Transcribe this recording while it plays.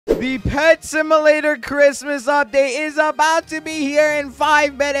The Pet Simulator Christmas update is about to be here in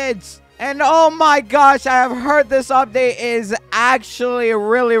 5 minutes. And oh my gosh, I have heard this update is actually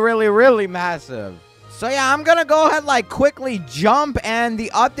really massive. So yeah, I'm gonna go ahead quickly jump, and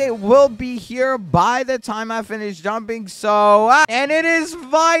the update will be here by the time I finish jumping. So and it is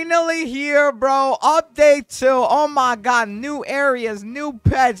finally here, bro. Update 2. Oh my god, new areas, new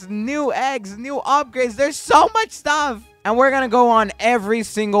pets, new eggs, new upgrades. There's so much stuff, and we're gonna go on every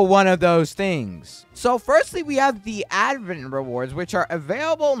single one of those things. So firstly, we have the advent rewards, which are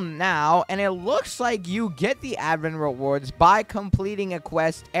available now, and it looks like you get the advent rewards by completing a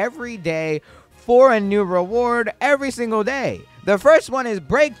quest every day for a new reward every single day. The first one is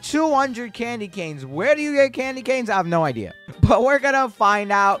break 200 candy canes. Where do you get candy canes? I have no idea, but we're gonna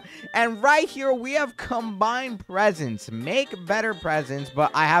find out. And right here we have combined presents. Make better presents,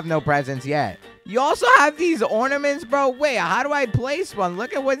 but I have no presents yet. You also have these ornaments, bro. Wait, how do I place one?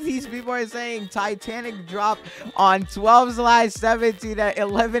 Look at what these people are saying. Titanic drop on 12/17 at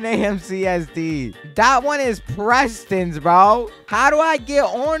 11 a.m. CST. That one is Preston's, bro. How do I get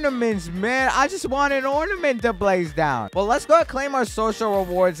ornaments, man? I just want an ornament to place down. Well, let's go and claim our social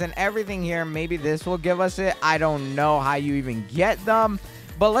rewards and everything here. Maybe this will give us it. I don't know how you even get them,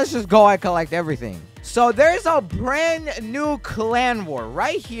 but let's just go and collect everything. So there's a brand new clan war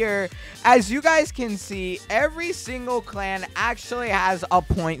right here. As you guys can see, every single clan actually has a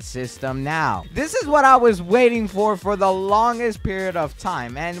point system now. This is what I was waiting for the longest period of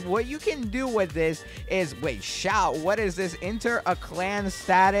time. And what you can do with this is, wait, shout, what is this? Enter a clan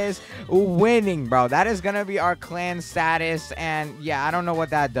status. Winning, bro. That is gonna be our clan status. And yeah, I don't know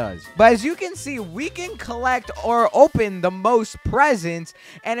what that does, but as you can see, we can collect or open the most presents.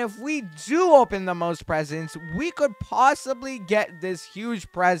 And if we do open the most presents, we could possibly get this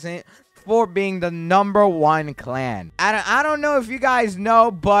huge present for being the #1 clan. I don't know if you guys know,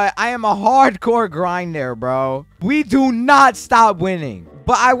 but I am a hardcore grinder, bro. We do not stop winning,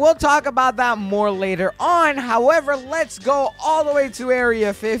 but I will talk about that more later on. However, let's go all the way to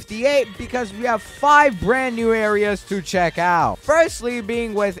area 58 because we have 5 brand new areas to check out. Firstly,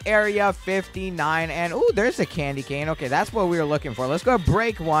 being with area 59, and ooh, there's a candy cane. Okay, that's what we were looking for. Let's go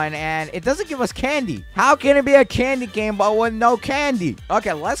break one, and it doesn't give us candy. How can it be a candy cane but with no candy?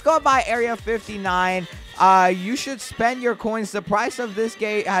 Okay, let's go by area 59. You should spend your coins. The price of this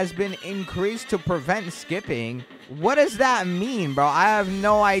gate has been increased to prevent skipping. What does that mean, bro? I have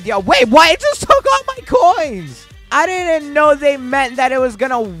no idea. Wait, what? It just took all my coins. I didn't know they meant that it was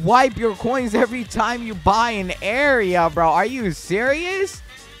gonna wipe your coins every time you buy an area, bro. Are you serious?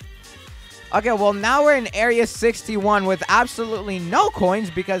 Okay, well, now we're in area 61 with absolutely no coins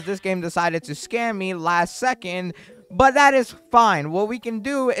because this game decided to scam me last second. But that is fine. What we can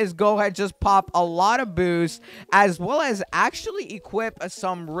do is go ahead, just pop a lot of boosts, as well as actually equip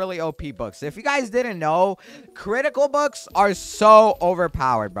some really OP books. If you guys didn't know, critical books are so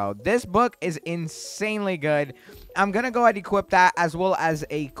overpowered, bro. This book is insanely good. I'm gonna go ahead and equip that, as well as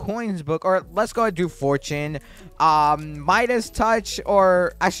a coins book, or let's go ahead and do fortune, Midas touch,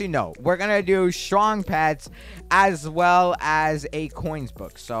 or actually no, we're gonna do strong pets, as well as a coins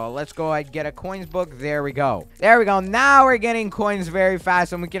book. So let's go ahead and get a coins book. There we go. Now we're getting coins very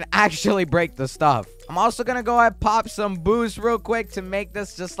fast, and we can actually break the stuff. I'm also gonna go ahead and pop some boosts real quick to make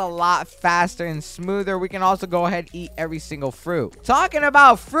this just a lot faster and smoother. We can also go ahead and eat every single fruit. Talking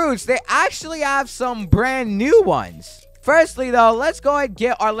about fruits, they actually have some brand new ones. Firstly, though, let's go ahead and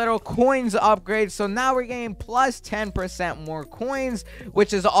get our little coins upgrade. So now we're getting plus 10% more coins,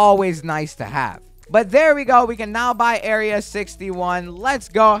 which is always nice to have. But there we go. We can now buy area 61. Let's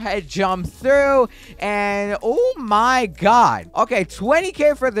go ahead, jump through, and oh my god. Okay,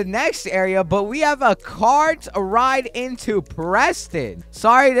 20k for the next area, but we have a cart ride into Preston.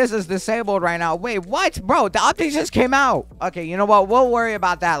 Sorry, this is disabled right now. Wait, what? Bro, the update just came out. Okay, you know what? We'll worry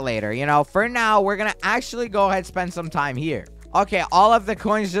about that later. You know, for now, we're gonna actually go ahead and spend some time here. Okay, all of the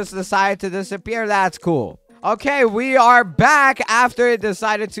coins just decided to disappear. That's cool. Okay, we are back after it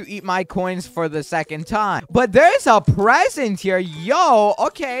decided to eat my coins for the second time. But there's a present here. Yo,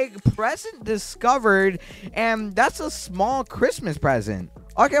 okay, present discovered, and that's a small Christmas present.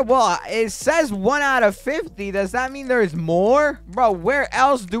 Okay, well, it says 1 out of 50. Does that mean there's more? Bro, where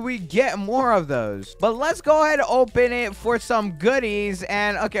else do we get more of those? But let's go ahead and open it for some goodies.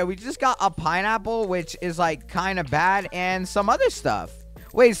 And okay, we just got a pineapple, which is like kind of bad, and some other stuff.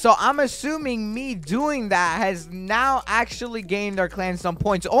 Wait, so I'm assuming me doing that has now actually gained our clan some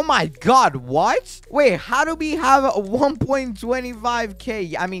points. Oh my god, what? Wait, how do we have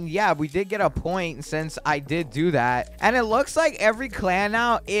 1.25k? I mean, yeah, we did get a point since I did do that. And it looks like every clan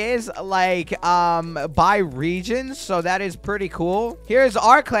now is like by region, so that is pretty cool. Here's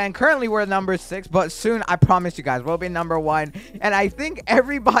our clan. Currently we're number 6, but soon I promise you guys we'll be number 1. And I think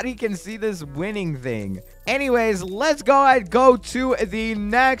everybody can see this winning thing. Anyways, let's go ahead go to the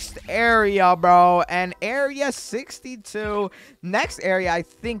next area, bro. And area 62. Next area I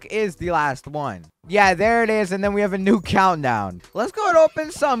think is the last one. Yeah, there it is. And then we have a new countdown. Let's go and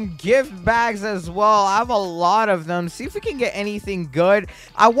open some gift bags as well. I have a lot of them. See if we can get anything good.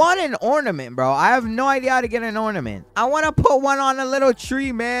 I want an ornament, bro. I have no idea how to get an ornament. I want to put one on a little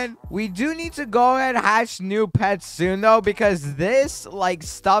tree, man. We do need to go ahead and hatch new pets soon, though, because this, like,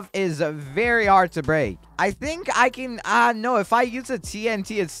 stuff is very hard to break. I think I can, no, if I use a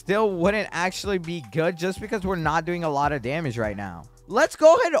TNT, it still wouldn't actually be good just because we're not doing a lot of damage right now. Let's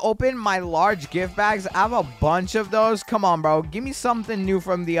go ahead and open my large gift bags. I have a bunch of those. Come on, bro. Give me something new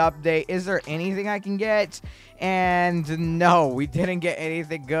from the update. Is there anything I can get? And no, we didn't get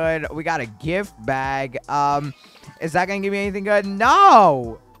anything good. We got a gift bag. Is that going to give me anything good?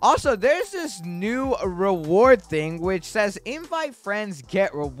 No. Also, there's this new reward thing which says invite friends,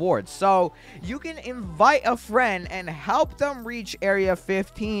 get rewards. So you can invite a friend and help them reach area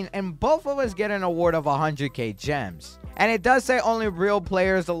 15, and both of us get an award of 100k gems. And it does say only real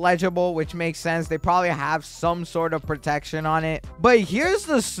players eligible, which makes sense. They probably have some sort of protection on it. But here's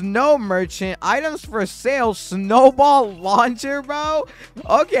the snow merchant. Items for sale. Snowball launcher, bro.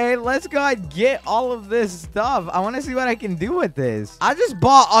 Okay, let's go ahead and get all of this stuff. I want to see what I can do with this. I just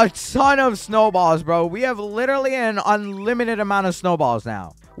bought a ton of snowballs, bro. We have literally an unlimited amount of snowballs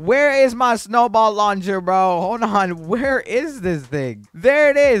now. Where is my snowball launcher, bro? Hold on. Where is this thing?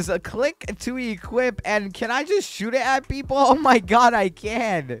 There it is. Click to equip. And can I just shoot it at people? Oh my god, I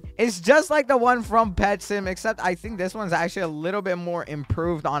can. It's just like the one from Pet Sim, except I think this one's actually a little bit more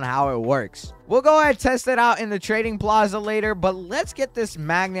improved on how it works. We'll go ahead and test it out in the trading plaza later, but let's get this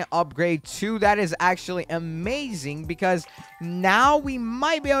magnet upgrade too. That is actually amazing because now we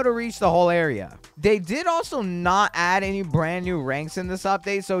might be able to reach the whole area. They did also not add any brand new ranks in this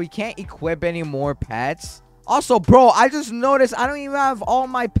update, so we can't equip any more pets. Also, bro, I just noticed I don't even have all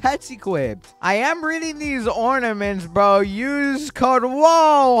my pets equipped. I am reading these ornaments, bro. Use code.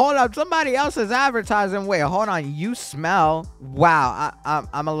 Whoa, hold up. Somebody else is advertising. Wait, hold on. You smell. Wow,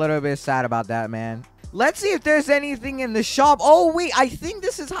 I'm a little bit sad about that, man. Let's see if there's anything in the shop. Oh, wait. I think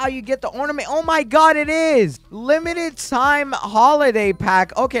this is how you get the ornament. Oh, my God, it is. Limited time holiday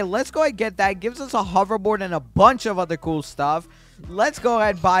pack. Okay, let's go ahead and get that. Gives us a hoverboard and a bunch of other cool stuff. Let's go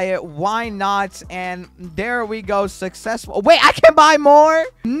ahead and buy it. Why not? And there we go. Successful. Wait, I can buy more?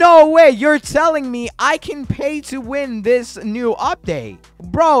 No way. You're telling me I can pay to win this new update?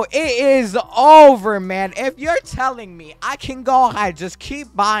 Bro, it is over, man. If you're telling me I can go ahead, just keep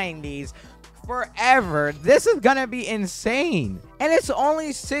buying these forever, this is gonna be insane. And it's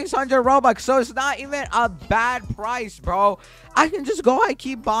only 600 Robux, so it's not even a bad price, bro. I can just go ahead,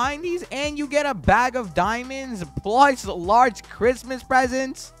 keep buying these, and you get a bag of diamonds plus large Christmas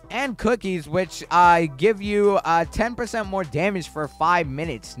presents and cookies, which give you 10% more damage for 5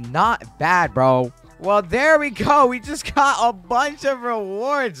 minutes. Not bad, bro. Well, there we go. We just got a bunch of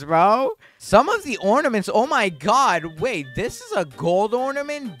rewards, bro. Some of the ornaments, oh my god. Wait, this is a gold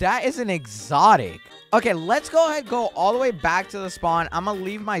ornament? That is an exotic. Okay, let's go ahead and go all the way back to the spawn. I'm gonna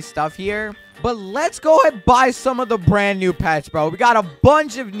leave my stuff here. But let's go ahead and buy some of the brand new pets, bro. We got a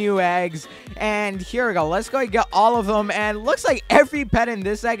bunch of new eggs. And here we go. Let's go ahead and get all of them. And looks like every pet in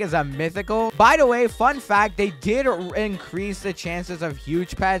this egg is a mythical. By the way, fun fact, they did increase the chances of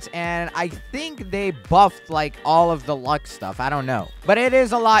huge pets. And I think they buffed like all of the luck stuff. I don't know. But it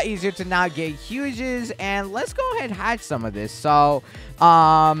is a lot easier to now get huges. And let's go ahead and hatch some of this. So,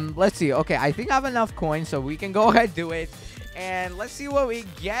 let's see. Okay, I think I have enough coins so we can go ahead and do it. And let's see what we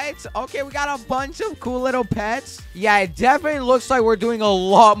get. Okay, we got a bunch of cool little pets. Yeah, it definitely looks like we're doing a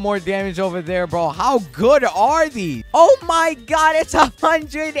lot more damage over there, bro. How good are these? Oh my god, it's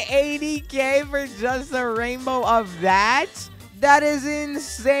 180k for just the rainbow of that. That is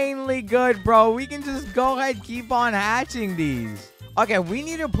insanely good, bro. We can just go ahead and keep on hatching these. Okay, we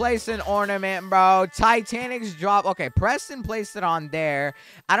need to place an ornament, bro. Titanic's drop. Okay, Preston placed it on there.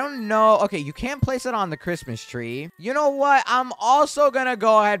 I don't know. Okay, you can't place it on the Christmas tree. You know what? I'm also gonna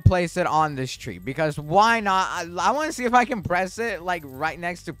go ahead and place it on this tree because why not? I want to see if I can press it like right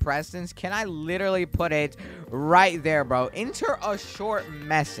next to Preston's. Can I literally put it right there, bro? Enter a short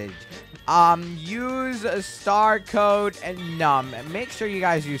message. Use a StarCode and num. Make sure you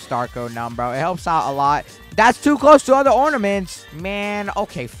guys use StarCode num, bro. It helps out a lot. That's too close to other ornaments. Man,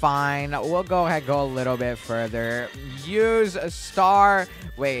 okay, fine. We'll go ahead, go a little bit further. Use a star.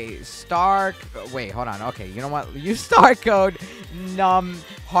 Wait, hold on. Okay, you know what? Use StarCode num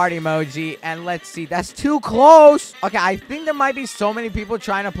heart emoji. And let's see. That's too close. Okay, I think there might be so many people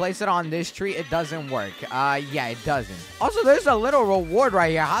trying to place it on this tree. It doesn't work. Yeah, it doesn't. Also, there's a little reward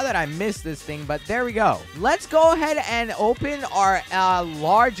right here. How did I miss this thing? But there we go. Let's go ahead and open our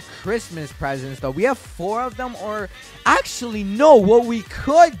large Christmas presents, though. We have 4 of them, or actually, no. What we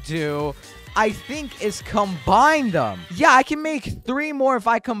could do, I think, is combine them. Yeah, I can make 3 more if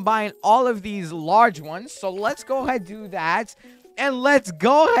I combine all of these large ones. So let's go ahead and do that. And let's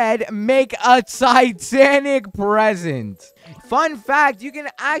go ahead and make a Titanic present. Fun fact, you can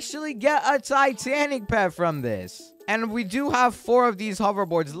actually get a Titanic pet from this. And we do have 4 of these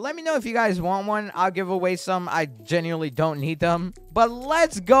hoverboards. Let me know if you guys want one. I'll give away some. I genuinely don't need them. But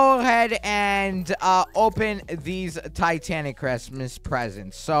let's go ahead and open these Titanic Christmas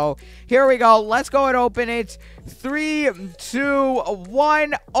presents. So here we go. Let's go and open it. 3, 2,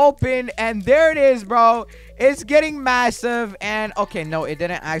 1, open. And there it is, bro. It's getting massive. And okay, no, it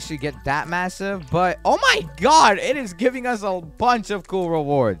didn't actually get that massive. But oh my god, it is giving us a bunch of cool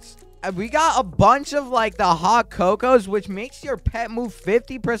rewards. We got a bunch of like the hot cocos, which makes your pet move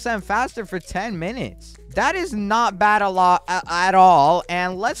 50% faster for 10 minutes. That is not bad at all.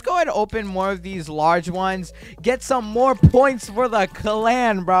 And let's go ahead and open more of these large ones. Get some more points for the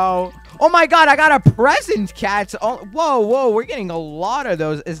clan, bro. Oh my god, I got a present cat. Oh, whoa, we're getting a lot of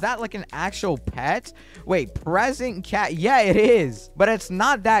those. Is that like an actual pet? Wait, present cat. Yeah, it is. But it's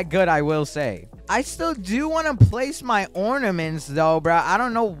not that good, I will say. I still do want to place my ornaments, though, bro. I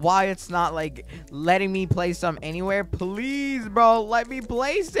don't know why it's not, like, letting me place them anywhere. Please, bro, let me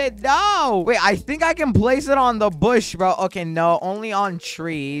place it. No. Wait, I think I can place it on the bush, bro. Okay, no, only on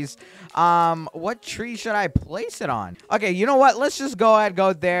trees. What tree should I place it on? Okay, you know what? Let's just go ahead,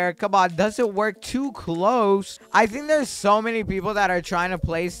 go there. Come on, does it work too close? I think there's so many people that are trying to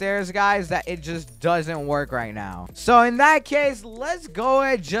place theirs, guys, that it just doesn't work right now. So in that case, let's go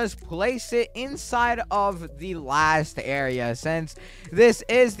ahead, just place it inside of the last area, since this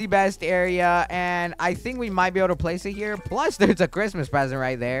is the best area, and I think we might be able to place it here. Plus, there's a Christmas present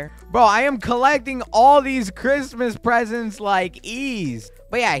right there. Bro, I am collecting all these Christmas presents like ease.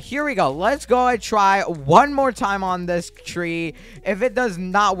 But yeah, here we go. Let's go and try one more time on this tree. If it does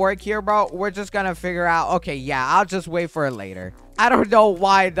not work here, bro, we're just gonna figure out, okay, yeah, I'll just wait for it later. I don't know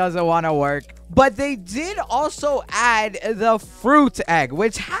why it doesn't want to work. But they did also add the fruit egg,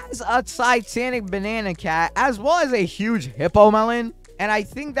 which has a Titanic banana cat, as well as a huge hippo melon. And I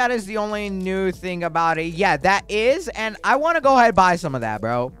think that is the only new thing about it. Yeah, that is. And I want to go ahead and buy some of that,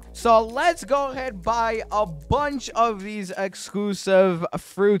 bro. So let's go ahead and buy a bunch of these exclusive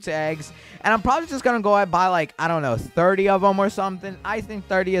fruit eggs. And I'm probably just going to go ahead and buy, like, I don't know, 30 of them or something. I think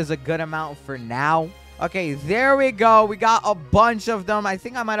 30 is a good amount for now. Okay, there we go. We got a bunch of them. I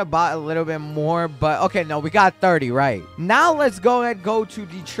think I might have bought a little bit more, but okay, no, we got 30, right? Now let's go ahead and go to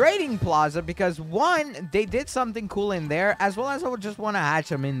the trading plaza, because one, they did something cool in there, as well as I would just want to hatch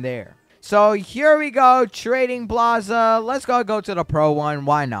them in there. So here we go, trading plaza. Let's go to the pro one.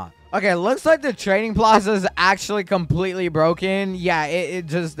 Why not? Okay, looks like the trading plaza is actually completely broken. Yeah, it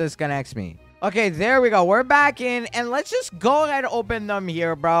just disconnects me. Okay, there we go. We're back in, and let's just go ahead and open them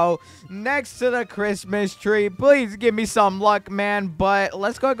here, bro. Next to the Christmas tree. Please give me some luck, man. But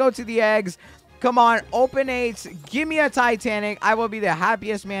let's go to the eggs. Come on, open 8. Give me a Titanic. I will be the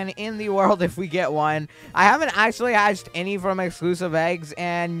happiest man in the world if we get one. I haven't actually hatched any from exclusive eggs,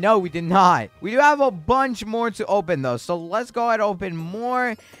 and no, we did not. We do have a bunch more to open, though. So let's go ahead and open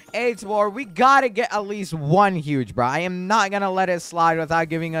more. 8 more. We gotta get at least one huge, bro. I am not gonna let it slide without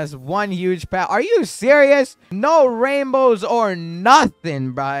giving us one huge pet. Are you serious? No rainbows or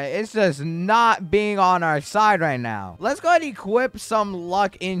nothing, bro. It's just not being on our side right now. Let's go ahead and equip some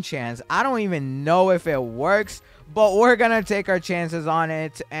luck enchants. I don't even know if it works, but we're gonna take our chances on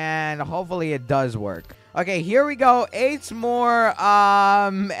it, and hopefully it does work. Okay, here we go. 8 more.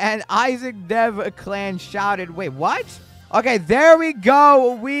 And Isaac Dev Clan shouted. Wait, what? Okay, there we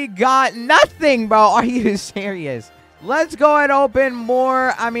go. We got nothing, bro. Are you serious? Let's go ahead and open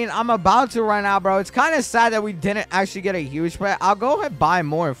more. I mean, I'm about to run out, bro. It's kind of sad that we didn't actually get a huge pet. I'll go ahead and buy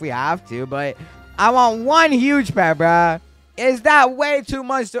more if we have to, but I want one huge pet, bro. Is that way too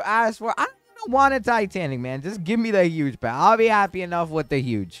much to ask for? I don't want a Titanic, man. Just give me the huge pet. I'll be happy enough with the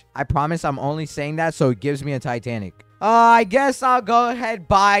huge. I promise I'm only saying that so it gives me a Titanic. I guess I'll go ahead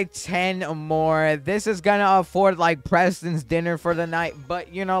buy 10 more. This is gonna afford like Preston's dinner for the night.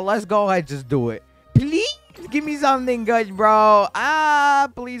 But you know, let's go ahead, just do it. Please give me something good, bro.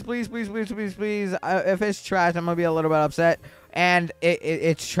 Please, please, please, please, please, please. If it's trash, I'm gonna be a little bit upset. And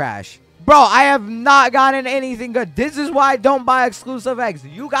it's trash. Bro, I have not gotten anything good. This is why I don't buy exclusive eggs.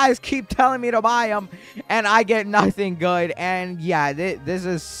 You guys keep telling me to buy them, and I get nothing good. And yeah, this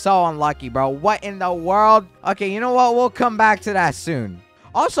is so unlucky, bro. What in the world? Okay, you know what? We'll come back to that soon.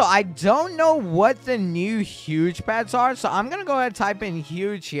 Also, I don't know what the new huge pets are, so I'm going to go ahead and type in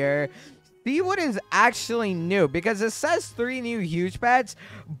huge here. See what is actually new, because it says 3 new huge pets,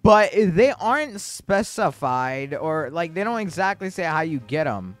 but they aren't specified, or like they don't exactly say how you get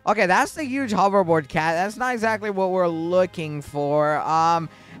them. Okay, that's the huge hoverboard cat. That's not exactly what we're looking for.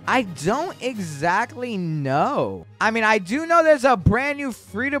 I don't exactly know. I mean, I do know there's a brand new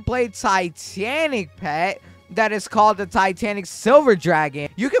free-to-play Titanic pet that is called the Titanic Silver Dragon.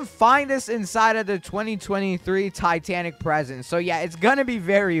 You can find this inside of the 2023 Titanic present. So yeah, it's gonna be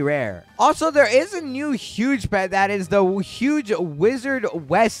very rare. Also, there is a new huge pet that is the huge Wizard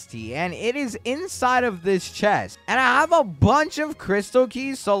Westie, and it is inside of this chest. And I have a bunch of crystal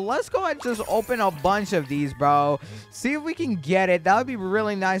keys, so let's go ahead and just open a bunch of these, bro. See if we can get it. That would be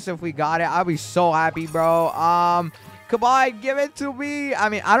really nice if we got it. I'll be so happy, bro. Come on, give it to me. I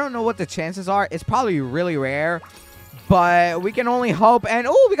mean, I don't know what the chances are. It's probably really rare, but we can only hope. And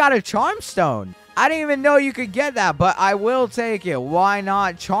oh, we got a charm stone. I didn't even know you could get that, but I will take it. Why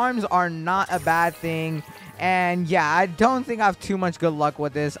not? Charms are not a bad thing. And yeah, I don't think I have too much good luck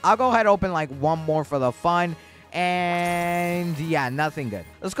with this. I'll go ahead and open like one more for the fun. And yeah, nothing good.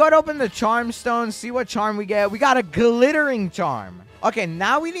 Let's go ahead and open the charm stone, see what charm we get. We got a glittering charm. Okay,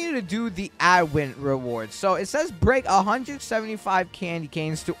 now we need to do the Advent reward. So it says break 175 candy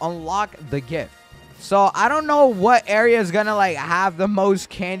canes to unlock the gift. So I don't know what area is gonna like have the most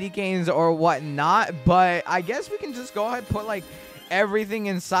candy canes or whatnot, but I guess we can just go ahead and put like everything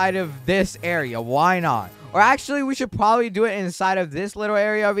inside of this area. Why not? Or actually, we should probably do it inside of this little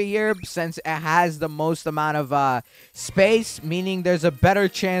area over here, since it has the most amount of space, meaning there's a better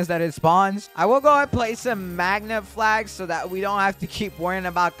chance that it spawns. I will go ahead and place some magnet flags so that we don't have to keep worrying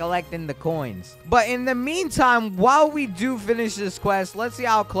about collecting the coins. But in the meantime, while we do finish this quest, let's see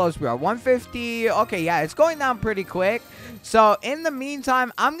how close we are. 150. Okay, yeah, it's going down pretty quick. So in the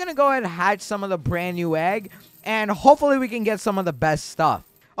meantime, I'm going to go ahead and hatch some of the brand new egg, and hopefully we can get some of the best stuff.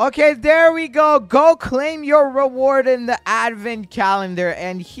 Okay, there we go. Go claim your reward in the Advent calendar.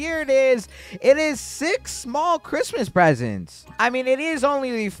 And here it is. It is 6 small Christmas presents. I mean, it is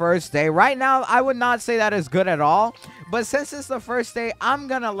only the first day. Right now, I would not say that is good at all. But since it's the first day, I'm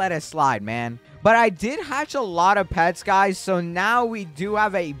gonna let it slide, man. But I did hatch a lot of pets, guys. So now we do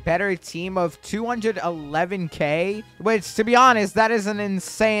have a better team of 211k. Which, to be honest, that is an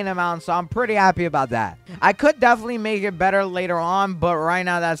insane amount. So I'm pretty happy about that. I could definitely make it better later on. But right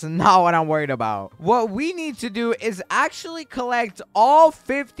now, that's not what I'm worried about. What we need to do is actually collect all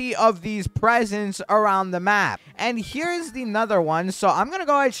 50 of these presents around the map. And here's the another one. So I'm going to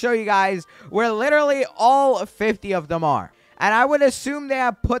go ahead and show you guys where literally all 50 of them are. And I would assume they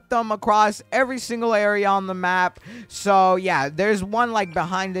have put them across every single area on the map. So, yeah, there's one, like,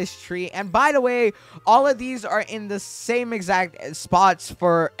 behind this tree. And, by the way, all of these are in the same exact spots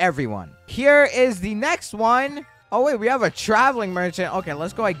for everyone. Here is the next one. Oh, wait, we have a traveling merchant. Okay,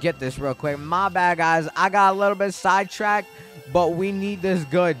 let's go ahead and get this real quick. My bad, guys. I got a little bit sidetracked, but we need this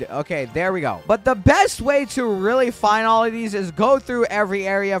good. Okay, there we go. But the best way to really find all of these is go through every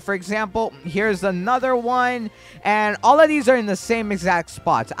area. For example, here's another one, and all of these are in the same exact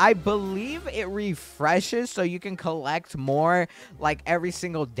spots. I believe it refreshes so you can collect more like every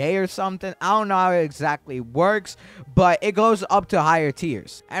single day or something. I don't know how it exactly works, but it goes up to higher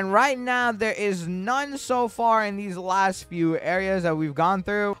tiers. And right now, there is none so far in these last few areas that we've gone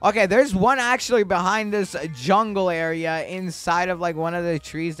through. Okay, there's one actually behind this jungle area inside of like one of the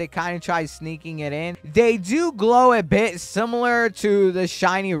trees. They kind of try sneaking it in. They do glow a bit similar to the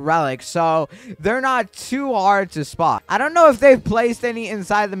shiny relics, so they're not too hard to spot. I don't know if they've placed any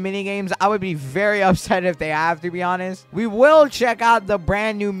inside the mini games. I would be very upset if they have, to be honest. We will check out the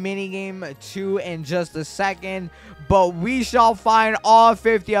brand new mini game too in just a second, but we shall find all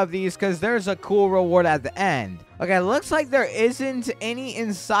 50 of these because there's a cool reward at the end. Okay, looks like there isn't any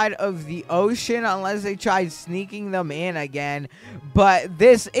inside of the ocean unless they tried sneaking them in again. But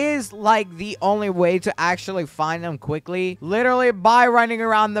this is like the only way to actually find them quickly. Literally by running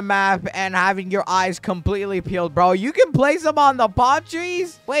around the map and having your eyes completely peeled, bro. You can place them on the palm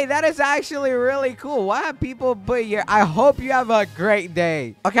trees? Wait, that is actually really cool. Why have people put here? I hope you have a great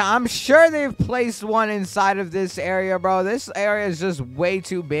day. Okay, I'm sure they've placed one inside of this area, bro. This area is just way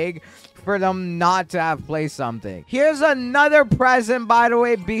too big for them not to have placed something. Here's another present, by the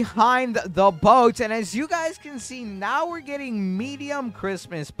way, behind the boat. And as you guys can see, now we're getting medium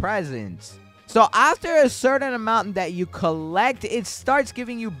Christmas presents. So after a certain amount that you collect, it starts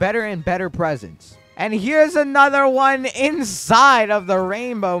giving you better and better presents. And here's another one inside of the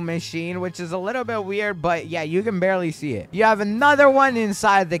rainbow machine, which is a little bit weird, but yeah, you can barely see it. You have another one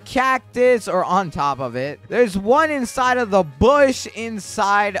inside the cactus or on top of it. There's one inside of the bush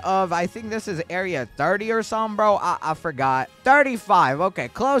inside of, I think this is area 30 or something, bro. I forgot. 35. Okay,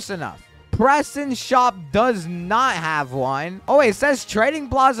 close enough. Preston's shop does not have one. Oh, it says Trading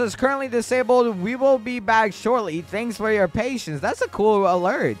Plaza is currently disabled. We will be back shortly. Thanks for your patience. That's a cool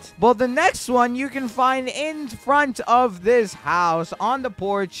alert. Well, the next one you can find in front of this house on the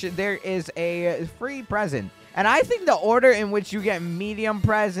porch. There is a free present. And I think the order in which you get medium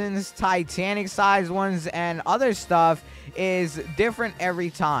presents, Titanic size ones, and other stuff is different every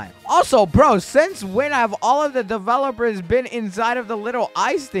time. Also, bro, since when have all of the developers been inside of the little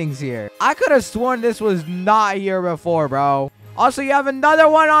ice things here? I could have sworn this was not here before, bro. Also, you have another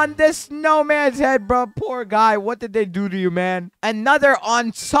one on this snowman's head, bro. Poor guy. What did they do to you, man? Another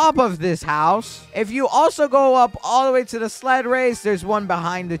on top of this house. If you also go up all the way to the sled race, there's one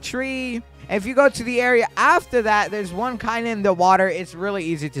behind the tree. If you go to the area after that, there's one kind of in the water. It's really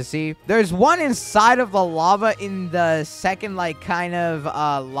easy to see. There's one inside of the lava in the second, like, kind of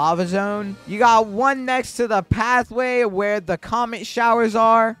lava zone. You got one next to the pathway where the comet showers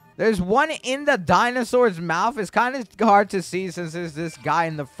are. There's one in the dinosaur's mouth. It's kind of hard to see since there's this guy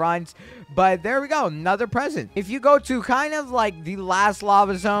in the front. But there we go. Another present. If you go to kind of like the last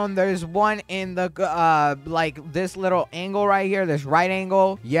lava zone, there's one in the, like this little angle right here. This right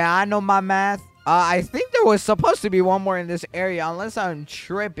angle. Yeah, I know my math. I think there was supposed to be one more in this area, unless I'm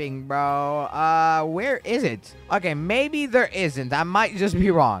tripping, bro. Where is it? Okay, maybe there isn't. I might just be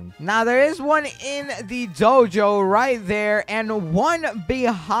wrong. Now, there is one in the dojo right there, and one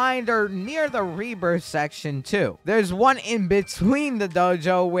behind or near the rebirth section, too. There's one in between the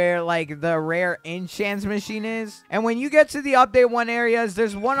dojo where, like, the rare enchants machine is. And when you get to the update 1 areas,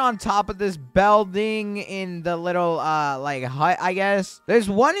 there's one on top of this building in the little, like, hut, I guess. There's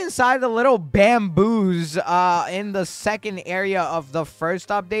one inside the little bamboos in the second area of the first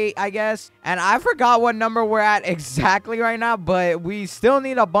update, I guess. And I forgot what number we're at exactly right now, but we still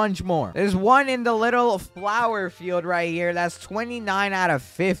need a bunch more. There's one in the little flower field right here. That's 29 out of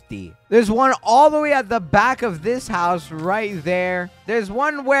 50. There's one all the way at the back of this house right there. There's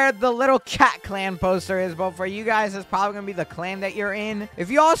one where the little cat clan poster is, but for you guys, it's probably gonna be the clan that you're in. If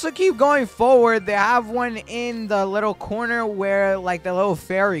you also keep going forward, they have one in the little corner where like the little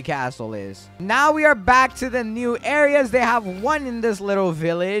fairy castle is. Now we are back to the new areas. They have one in this little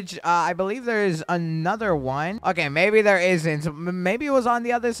village. I believe there is another one. Okay, maybe there isn't. Maybe it was on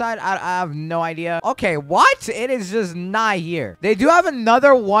the other side. I have no idea. Okay, what? It is just not here. They do have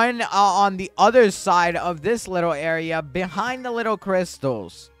another one on the other side of this little area behind the little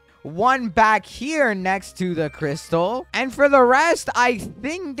crystals. One back here next to the crystal. And for the rest, I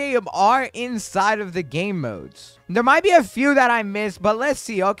think they are inside of the game modes. There might be a few that I missed, but let's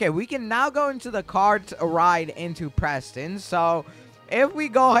see. Okay, we can now go into the cart ride into Preston. So if we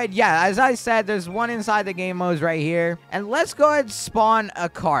go ahead, yeah, as I said, there's one inside the game modes right here. And let's go ahead and spawn a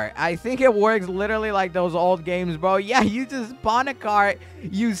cart. I think it works literally like those old games, bro. Yeah, you just spawn a cart,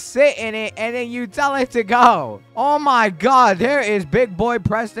 you sit in it, and then you tell it to go. Oh my god, there is big boy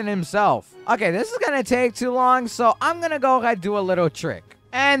Preston himself. Okay, this is gonna take too long, so I'm gonna go ahead and do a little trick.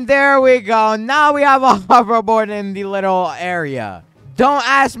 And there we go. Now we have a hoverboard in the little area. Don't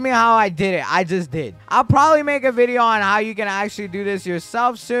ask me how I did it. I just did. I'll probably make a video on how you can actually do this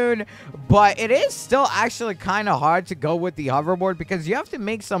yourself soon. But it is still actually kind of hard to go with the hoverboard because you have to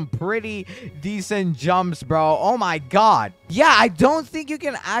make some pretty decent jumps, bro. Oh my god. Yeah, I don't think you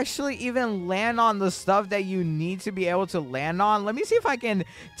can actually even land on the stuff that you need to be able to land on. Let me see if I can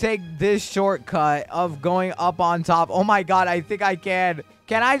take this shortcut of going up on top. Oh my god, I think I can.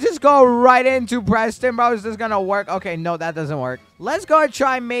 Can I just go right into Preston, bro? Is this gonna work? Okay, no, that doesn't work. Let's go and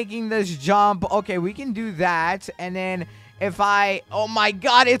try making this jump. Okay, we can do that. And then Oh my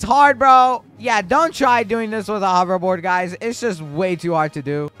god, it's hard, bro. Yeah, don't try doing this with a hoverboard, guys. It's just way too hard to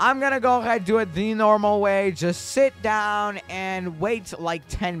do. I'm gonna go ahead and do it the normal way. Just sit down and wait like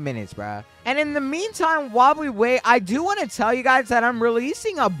 10 minutes, bro. And in the meantime, while we wait, I do want to tell you guys that I'm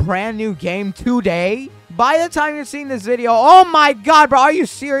releasing a brand new game today. By the time you're seeing this video, oh my god, bro, are you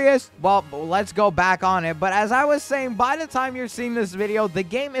serious? Well, let's go back on it. But as I was saying, by the time you're seeing this video, the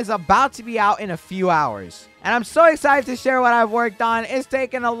game is about to be out in a few hours. And I'm so excited to share what I've worked on. It's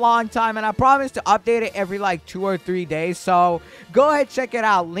taken a long time, and I promise to update it every like 2 or 3 days. So go ahead, check it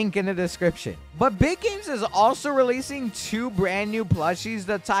out. Link in the description. But Big Games is also releasing 2 brand new plushies,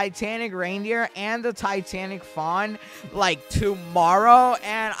 the Titanic reindeer and the Titanic fawn, like tomorrow.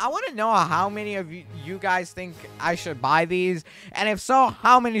 And I want to know how many of you guys think I should buy these. And if so,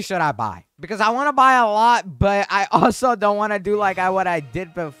 how many should I buy? Because I want to buy a lot, but I also don't want to do like what I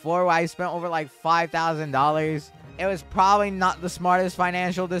did before, where I spent over like $5,000. It was probably not the smartest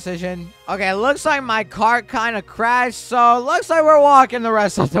financial decision. Okay, looks like my cart kind of crashed, so looks like we're walking the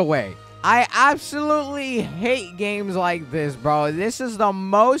rest of the way. I absolutely hate games like this, bro. This is the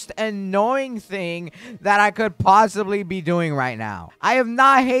most annoying thing that I could possibly be doing right now. I have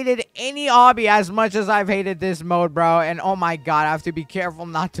not hated any obby as much as I've hated this mode, bro. And oh my god, I have to be careful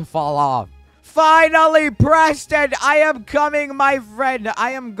not to fall off. Finally, Preston, I am coming, my friend.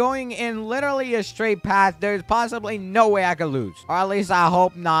 I am going in literally a straight path. There's possibly no way I could lose. Or at least I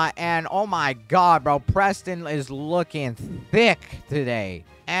hope not. And oh my god, bro, Preston is looking thick today.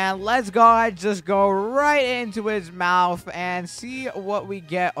 And let's go ahead, just go right into his mouth and see what we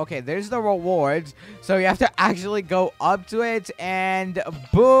get. Okay, there's the rewards. So you have to actually go up to it. And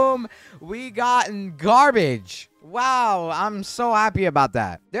boom, we got garbage. Wow, I'm so happy about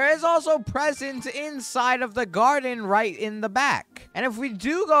that. There is also presents inside of the garden right in the back. And if we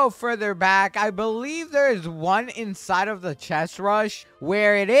do go further back, I believe there is one inside of the chest rush.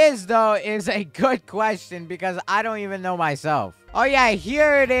 Where it is, though, is a good question because I don't even know myself. Oh, yeah,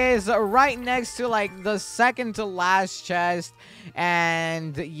 here it is right next to, like, the second to last chest.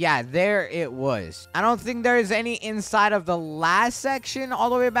 And, yeah, there it was. I don't think there's any inside of the last section all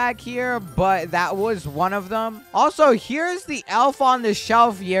the way back here, but that was one of them. Also, here's the elf on the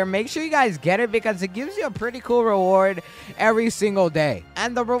shelf here. Make sure you guys get it because it gives you a pretty cool reward every single day.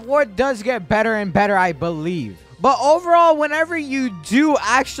 And the reward does get better and better, I believe. But overall, whenever you do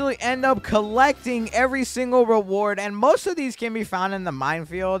actually end up collecting every single reward, and most of these can be found in the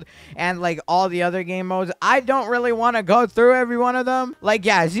minefield and like all the other game modes, I don't really want to go through every one of them. Like,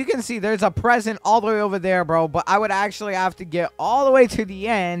 yeah, as you can see, there's a present all the way over there, bro. But I would actually have to get all the way to the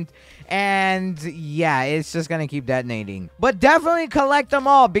end. And yeah, it's just gonna keep detonating. But definitely collect them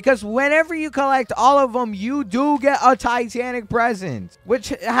all, because whenever you collect all of them, you do get a Titanic present, which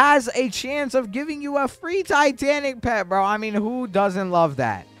has a chance of giving you a free Titanic pet, bro. I mean, who doesn't love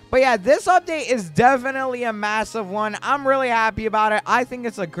that? But yeah, this update is definitely a massive one. I'm really happy about it. I think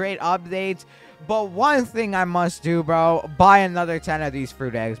it's a great update. But one thing I must do, bro, buy another 10 of these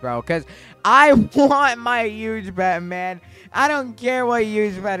fruit eggs, bro, because I want my huge pet, man. I don't care what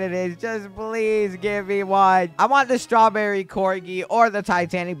huge pet it is. Just please give me one. I want the strawberry corgi or the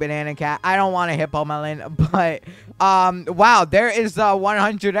Titanic banana cat. I don't want a hippo melon, but wow, there is the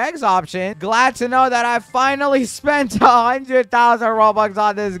 100 eggs option. Glad to know that I finally spent 100,000 Robux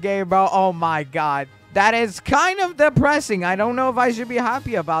on this game, bro. Oh my god. That is kind of depressing. I don't know if I should be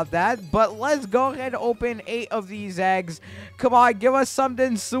happy about that. But let's go ahead and open 8 of these eggs. Come on, give us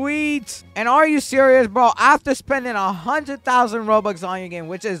something sweet. And are you serious, bro? After spending 100,000 Robux on your game,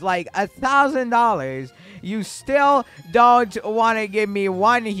 which is like $1,000, you still don't want to give me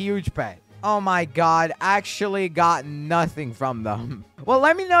one huge pet. Oh my god, actually got nothing from them. Well,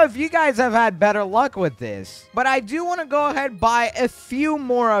 let me know if you guys have had better luck with this. But I do want to go ahead and buy a few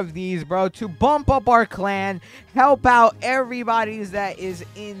more of these, bro, to bump up our clan, help out everybody that is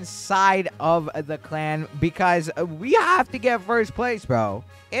inside of the clan, because we have to get first place, bro.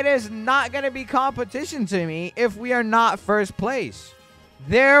 It is not going to be competition to me if we are not first place.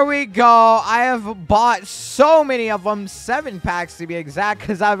 There we go. I have bought so many of them, 7 packs to be exact,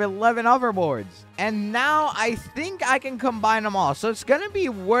 because I have 11 hoverboards. And now I think I can combine them all. So it's going to be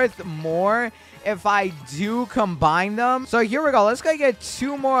worth more if I do combine them. So here we go. Let's go get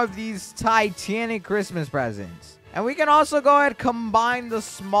 2 more of these Titanic Christmas presents. And we can also go ahead and combine the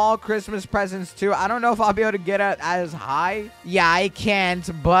small Christmas presents too. I don't know if I'll be able to get it as high. Yeah, I can't,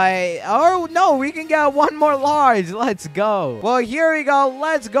 but... Oh, no, we can get one more large. Let's go. Well, here we go.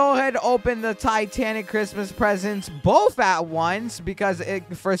 Let's go ahead and open the Titanic Christmas presents both at once because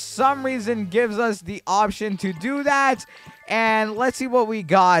it, for some reason, gives us the option to do that. And let's see what we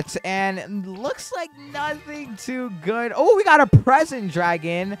got. And looks like nothing too good. Oh, we got a present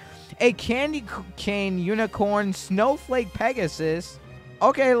dragon. A candy cane unicorn snowflake Pegasus.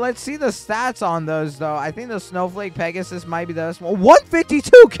 Okay, let's see the stats on those, though. I think the snowflake Pegasus might be the best one.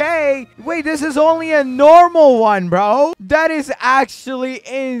 152K! Wait, this is only a normal one, bro. That is actually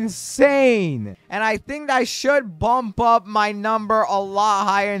insane. And I think I should bump up my number a lot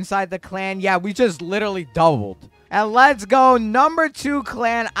higher inside the clan. Yeah, we just literally doubled. And let's go, number 2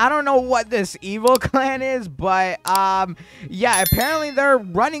 clan. I don't know what this evil clan is, but, yeah, apparently they're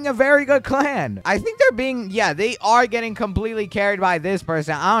running a very good clan. I think they're being, yeah, they are getting completely carried by this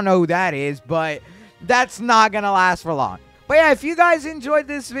person. I don't know who that is, but that's not gonna last for long. But yeah, if you guys enjoyed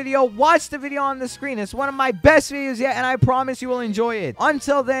this video, watch the video on the screen. It's one of my best videos yet, and I promise you will enjoy it.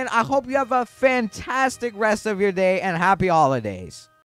 Until then, I hope you have a fantastic rest of your day, and happy holidays.